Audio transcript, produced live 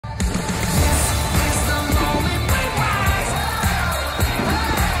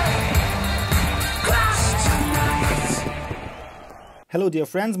Hello dear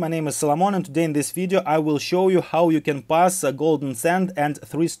friends, my name is Salomon, and today in this video I will show you how you can pass a Golden Sand and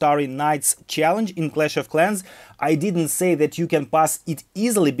 3-Starry Nights challenge in Clash of Clans. I didn't say that you can pass it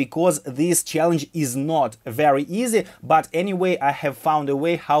easily because this challenge is not very easy, but anyway I have found a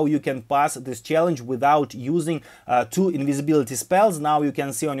way how you can pass this challenge without using two invisibility spells. Now you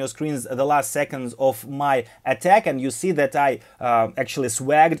can see on your screens the last seconds of my attack, and you see that I actually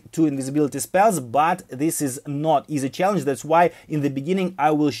swagged two invisibility spells, but this is not easy challenge. That's why in the beginning I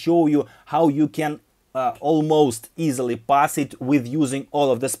will show you how you can almost easily pass it with using all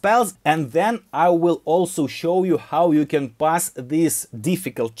of the spells, and then I will also show you how you can pass this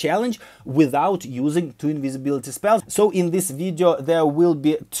difficult challenge without using two invisibility spells. So in this video there will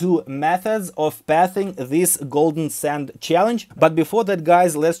be two methods of passing this Golden Sand challenge. But before that,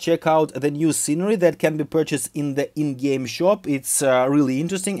 guys, let's check out the new scenery that can be purchased in the in-game shop. It's really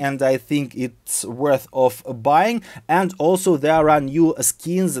interesting and I think it's worth of buying. And also there are new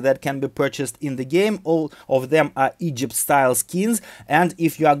skins that can be purchased in the game. All of them are Egypt style skins, and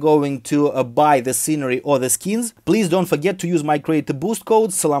if you are going to buy the scenery or the skins, please don't forget to use my creator boost code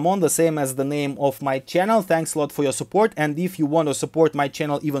SALOMON, the same as the name of my channel. Thanks a lot for your support, and if you want to support my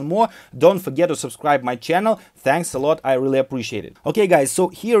channel even more, don't forget to subscribe my channel. Thanks a lot, I really appreciate it. Okay guys, so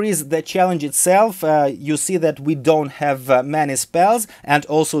here is the challenge itself. You see that we don't have many spells, and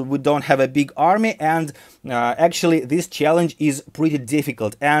also we don't have a big army, and actually this challenge is pretty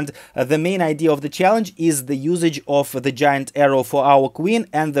difficult, and the main idea of the challenge is the usage of the giant arrow for our queen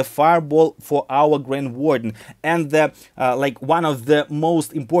and the fireball for our Grand Warden. And the like one of the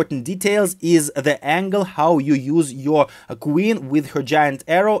most important details is the angle, how you use your queen with her giant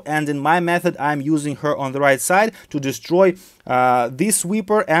arrow, and in my method I'm using her on the right side to destroy this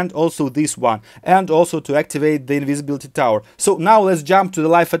sweeper and also this one, and also to activate the invisibility tower. So now let's jump to the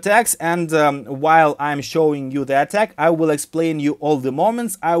live attacks, and while I'm showing you the attack I will explain you all the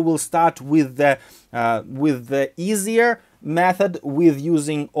moments. I will start with the easier method with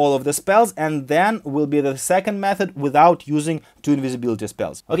using all of the spells, and then will be the second method without using two invisibility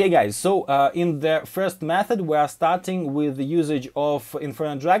spells. Okay guys, so in the first method we are starting with the usage of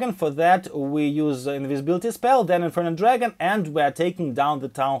Inferno Dragon. For that we use invisibility spell, then Inferno Dragon, and we are taking down the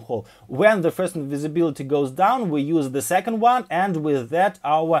Town Hall. When the first invisibility goes down we use the second one, and with that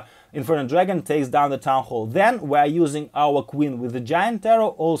our Inferno Dragon takes down the Town Hall. Then we are using our queen with the giant arrow,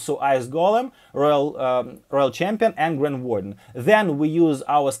 also Ice Golem, Royal Champion and Grand Warden. Then we use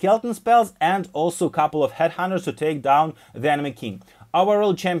our skeleton spells and also a couple of headhunters to take down the enemy king. Our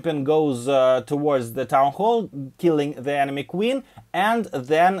Royal Champion goes towards the Town Hall, killing the enemy queen, and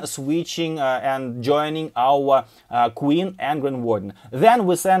then switching and joining our queen and Grand Warden. Then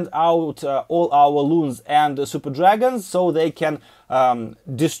we send out all our loons and super dragons so they can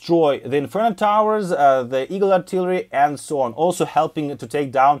destroy the Inferno Towers, the Eagle Artillery, and so on, also helping to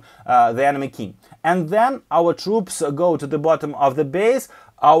take down the enemy king. And then our troops go to the bottom of the base.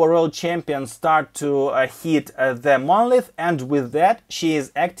 Our Royal Champion start to hit the monolith, and with that she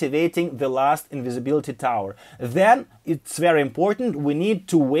is activating the last invisibility tower. Then it's very important, we need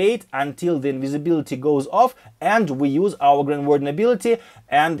to wait until the invisibility goes off, and we use our Grand Warden ability,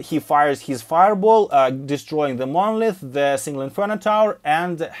 and he fires his fireball, destroying the monolith, the single Inferno Tower,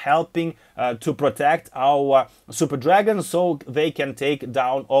 and helping to protect our super dragons so they can take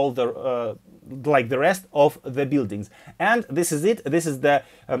down all the like the rest of the buildings. And this is it. This is the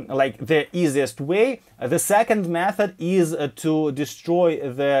like the easiest way. The second method is to destroy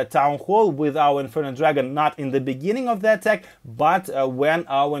the Town Hall with our Inferno Dragon, not in the beginning of the attack, but when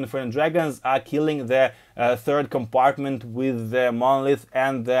our Inferno Dragons are killing the third compartment with the monolith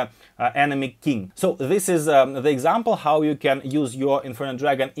and the enemy king. So this is the example how you can use your Inferno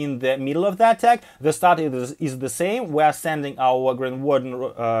Dragon in the middle of the attack. The start is the same. We are sending our Grand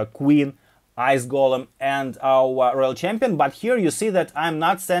Warden, queen, Ice Golem, and our Royal Champion, but here you see that I'm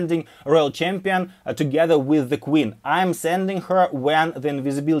not sending Royal Champion together with the Queen. I'm sending her when the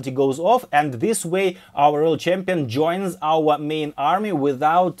invisibility goes off, and this way our Royal Champion joins our main army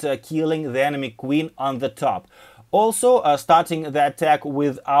without killing the enemy Queen on the top. Also starting the attack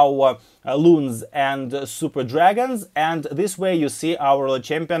with our loons and super dragons, and this way you see our Royal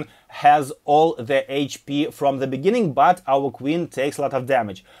Champion has all the HP from the beginning, but our Queen takes a lot of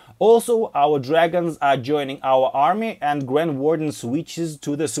damage. Also, our dragons are joining our army, and Grand Warden switches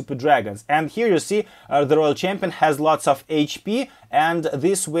to the super dragons. And here you see the Royal Champion has lots of HP, and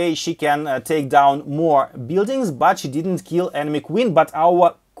this way she can take down more buildings, but she didn't kill enemy queen. But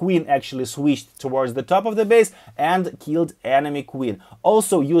our queen actually switched towards the top of the base and killed enemy queen.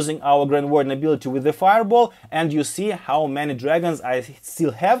 Also using our Grand Warden ability with the fireball, and you see how many dragons I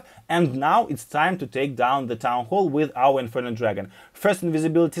still have, and now it's time to take down the town hall with our Inferno Dragon. First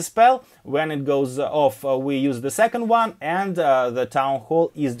invisibility spell, when it goes off we use the second one, and the town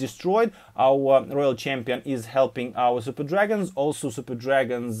hall is destroyed. Our royal champion is helping our super dragons, also super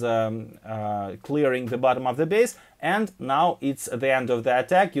dragons clearing the bottom of the base, and now it's the end of the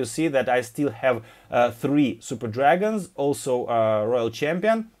attack. You see that I still have 3 super dragons, also royal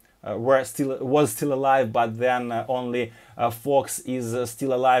champion was still alive, but then only Fox is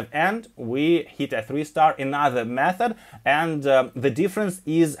still alive, and we hit a 3-star, another method, and the difference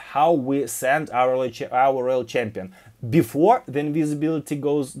is how we send our royal champion, before the invisibility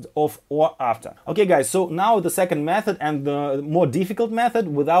goes off or after. Okay guys, so now the second method and the more difficult method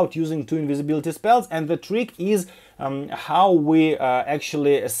without using 2 invisibility spells, and the trick is how we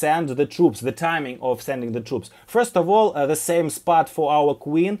actually send the troops, the timing of sending the troops. First of all, the same spot for our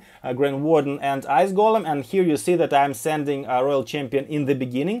queen, Grand Warden and Ice Golem, and here you see that I'm sending a royal champion in the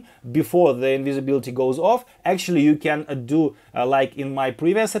beginning, before the invisibility goes off. Actually, you can do like in my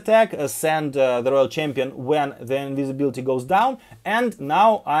previous attack, send the royal champion when the invisibility goes down, and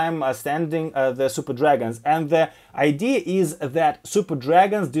now I'm sending the super dragons, and the idea is that super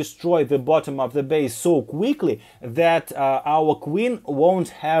dragons destroy the bottom of the base so quickly that our queen won't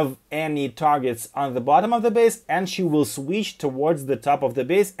have any targets on the bottom of the base, and she will switch towards the top of the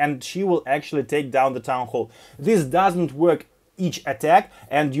base, and she will actually take down the town hall. This doesn't work each attack,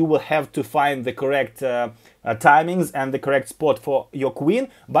 and you will have to find the correct timings and the correct spot for your queen,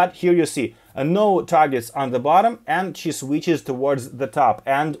 but here you see no targets on the bottom, and she switches towards the top,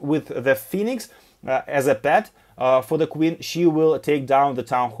 and with the phoenix as a pet for the queen, she will take down the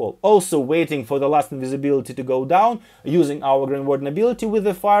town hall. Also waiting for the last invisibility to go down, using our Grand Warden ability with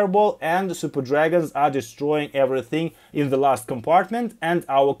the fireball, and super dragons are destroying everything in the last compartment, and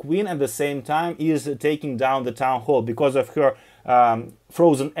our queen at the same time is taking down the town hall. Because of her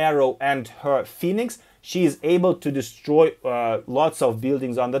frozen arrow and her phoenix, she is able to destroy lots of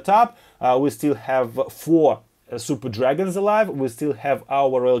buildings on the top. We still have 4 super dragons alive, we still have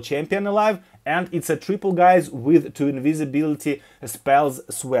our royal champion alive, and it's a triple, guys, with 2 invisibility spells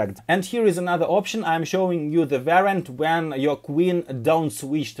swagged. And here is another option. I'm showing you the variant when your queen don't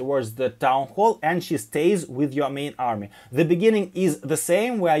switch towards the town hall and she stays with your main army. The beginning is the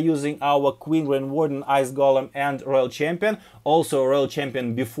same. We are using our queen, Grand Warden, Ice Golem and royal champion, also royal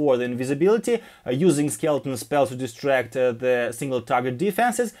champion before the invisibility, using skeleton spells to distract the single target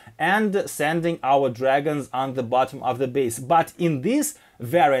defenses, and sending our dragons on the bottom of the base. But in this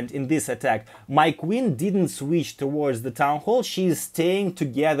variant, in this attack, my queen didn't switch towards the town hall. She is staying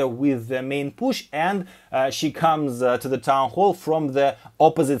together with the main push, and she comes to the town hall from the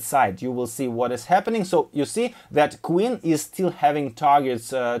opposite side. You will see what is happening. So you see that queen is still having targets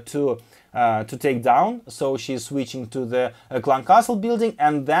to take down, so she's switching to the clan castle building,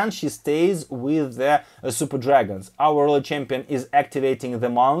 and then she stays with the super dragons. Our royal champion is activating the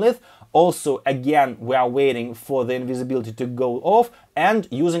monolith. Also, again, we are waiting for the invisibility to go off and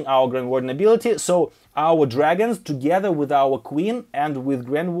using our Grand Warden ability. So our dragons, together with our queen and with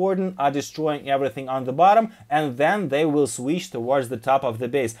Grand Warden, are destroying everything on the bottom, and then they will switch towards the top of the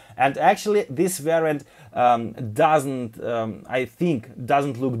base. And actually, this variant I think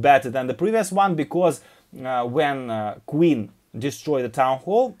doesn't look better than the previous one, because when queen destroy the town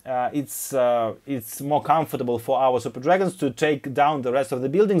hall, it's more comfortable for our super dragons to take down the rest of the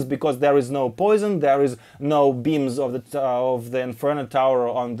buildings, because there is no poison, there is no beams of the Inferno Tower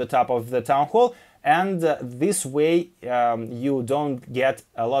on the top of the town hall, and this way you don't get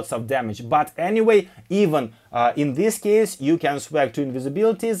lots of damage. But anyway, even in this case, you can swag 2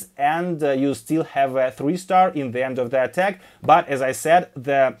 invisibilities and you still have a 3-star in the end of the attack. But as I said,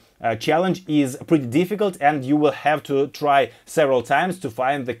 the challenge is pretty difficult, and you will have to try several times to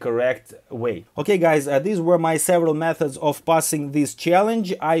find the correct way. Okay guys, these were my several methods of passing this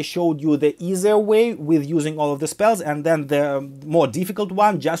challenge. I showed you the easier way with using all of the spells, and then the more difficult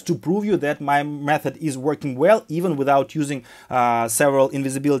one, just to prove you that my method is working well even without using several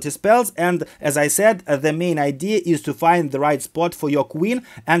invisibility spells. And as I said, the main idea is to find the right spot for your queen,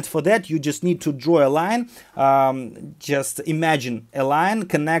 and for that you just need to draw a line. Just imagine a line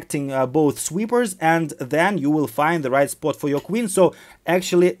connecting both sweepers, and then you will find the right spot for your queen. So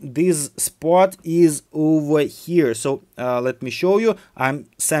actually this spot is over here. So let me show you. I'm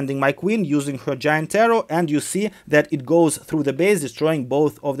sending my queen using her giant arrow, and you see that it goes through the base, destroying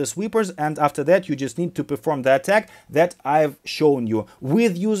both of the sweepers, and after that that. You just need to perform the attack that I've shown you.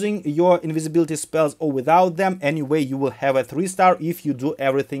 With using your invisibility spells or without them, anyway, you will have a 3-star if you do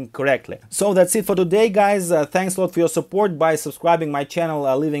everything correctly. So that's it for today, guys. Thanks a lot for your support by subscribing my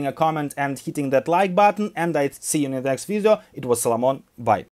channel, leaving a comment and hitting that like button, and I see you in the next video. It was Salomon. Bye.